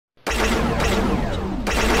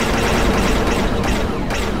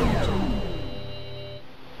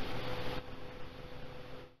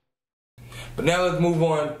But now let's move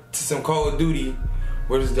on to some Call of Duty,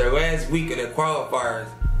 which is their last week of their qualifiers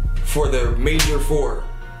for their Major 4.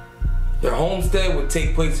 Their homestead would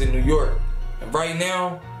take place in New York. And right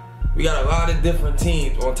now, we got a lot of different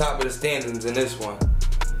teams on top of the standings in this one,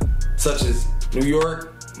 such as New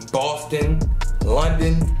York, Boston,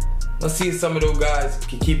 London. Let's see if some of those guys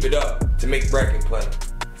can keep it up to make bracket play.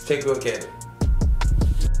 Let's take a look at it.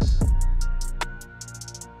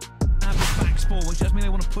 Which does mean they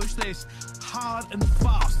want to push this hard and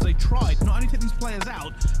fast. They tried not only take these players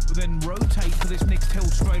out, but then rotate to this next hill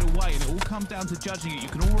straight away, and it all comes down to judging it. You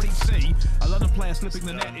can already see a London player slipping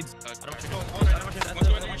the net. It's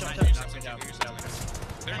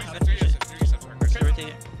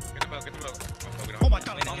oh my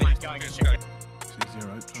god! Oh my god! 0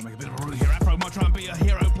 trying to make a bit of a run here. Afro might try and be a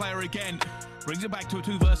hero player again. Brings it back to a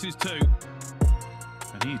 2 versus 2.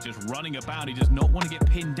 And he's just running about. He does not want to get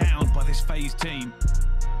pinned down by this FaZe team.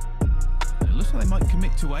 And it looks like they might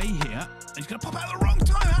commit to A here. He's going to pop out at the wrong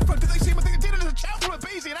time. Afro, did they see him? I think they did it as a shout from a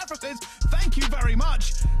BZ. And Afro says, thank you very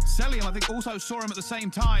much. Celium, I think, also saw him at the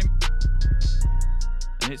same time.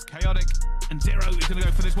 And it's chaotic. And 0 is going to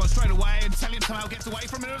go for this one straight away. And Celium somehow gets away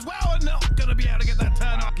from it as well. And not going to be able to get that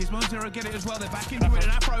turn up. Gizmo 0 get it as well. They're back into it.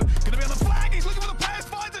 And Afro going to be on the flag. He's looking for the players.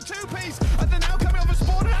 Finds a 2-piece. And they're now coming off a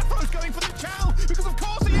spawn. And Afro's going for the chow. Because of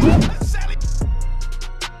course he is. And Celium.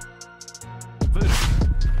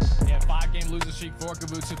 Yeah, 5-game losing streak for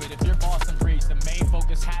Kabuto, but if you're Boston Breeze, the main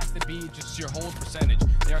focus has to be just your hold percentage.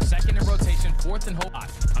 They are 2nd in rotation, 4th in hold.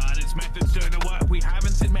 And it's Methods doing the work. We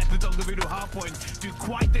haven't seen Methods on Kabuto hardpoint do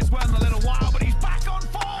quite this well in a little while, but he's back on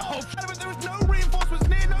form. Oh, there was no reinforcements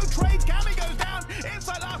near, no trade. Cammy goes down,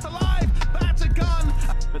 inside last alive. That's a gun.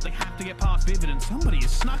 But they have to get past Vivid, and somebody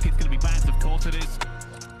is snuck. It's going to be bad, of course it is.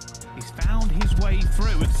 He's found his way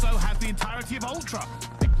through, and so has the entirety of Ultra.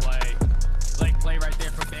 Big play. Big play right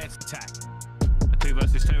there for Bats. Attack. A 2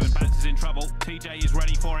 versus 2, and Bats is in trouble. TJ is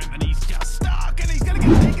ready for him, and he's just stuck, and he's going to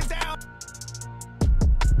get taken down.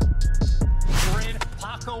 Grid,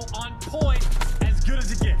 Paco on point. As good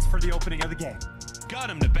as it gets for the opening of the game. Got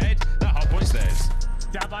him to bed. That hardpoint's theirs.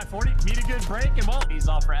 Down by 40, need a good break, and well, he's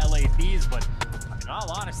off for LA Thieves, but in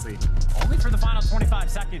all honesty, only for the final 25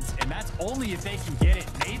 seconds, and that's only if they can get it.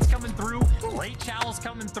 Nade's coming through, late Chow's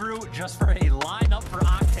coming through, just for a lineup for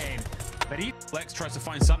Octane. But Flex tries to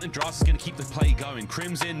find something. Draza's going to keep the play going.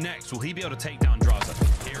 Crim's in next. Will he be able to take down Draza?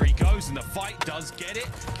 Here he goes, and the fight does get it.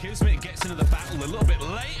 Kismet gets into the battle a little bit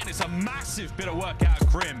late, and it's a massive bit of work out of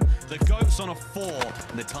Crim. The GOAT's on a 4,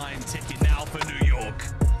 and the time ticking now for New York.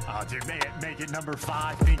 Oh, dude, make it number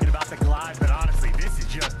 5, thinking about the glide, but honestly, this is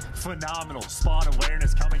just phenomenal spawn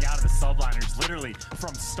awareness coming out of the subliners, literally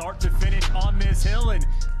from start to finish on this hill, and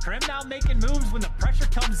Crim now making moves when the pressure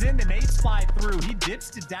comes in, the nades fly through, he dips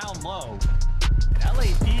to down low. And LA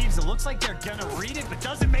Thieves, it looks like they're gonna read it, but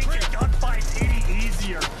doesn't make their gunfight any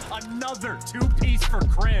easier. Another 2-piece for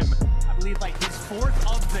Crim. I believe like his 4th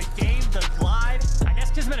of the game, the glide. I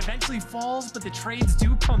guess Kismet eventually falls, but the trades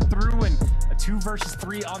do come through, and a 2 versus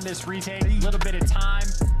 3 on this retake. A little bit of time.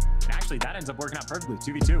 And actually, that ends up working out perfectly.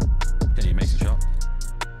 2v2. Kenny makes a shot.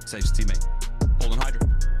 Saves his teammate. Holding Hydra.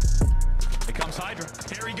 Here comes Hydra.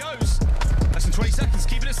 Here he goes. Less than 20 seconds,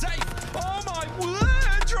 keeping it safe. Oh my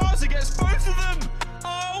word! Draza gets both of them.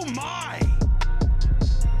 Oh my!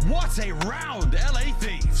 What a round, LA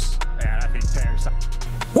Thieves. Yeah, I think fair.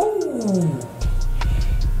 Woo!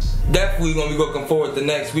 Definitely gonna be looking forward to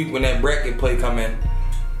next week when that bracket play come in.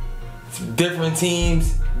 Some different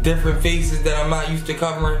teams, different faces that I'm not used to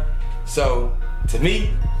covering. So, to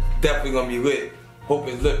me, definitely gonna be lit. Hope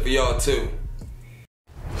it's lit for y'all too.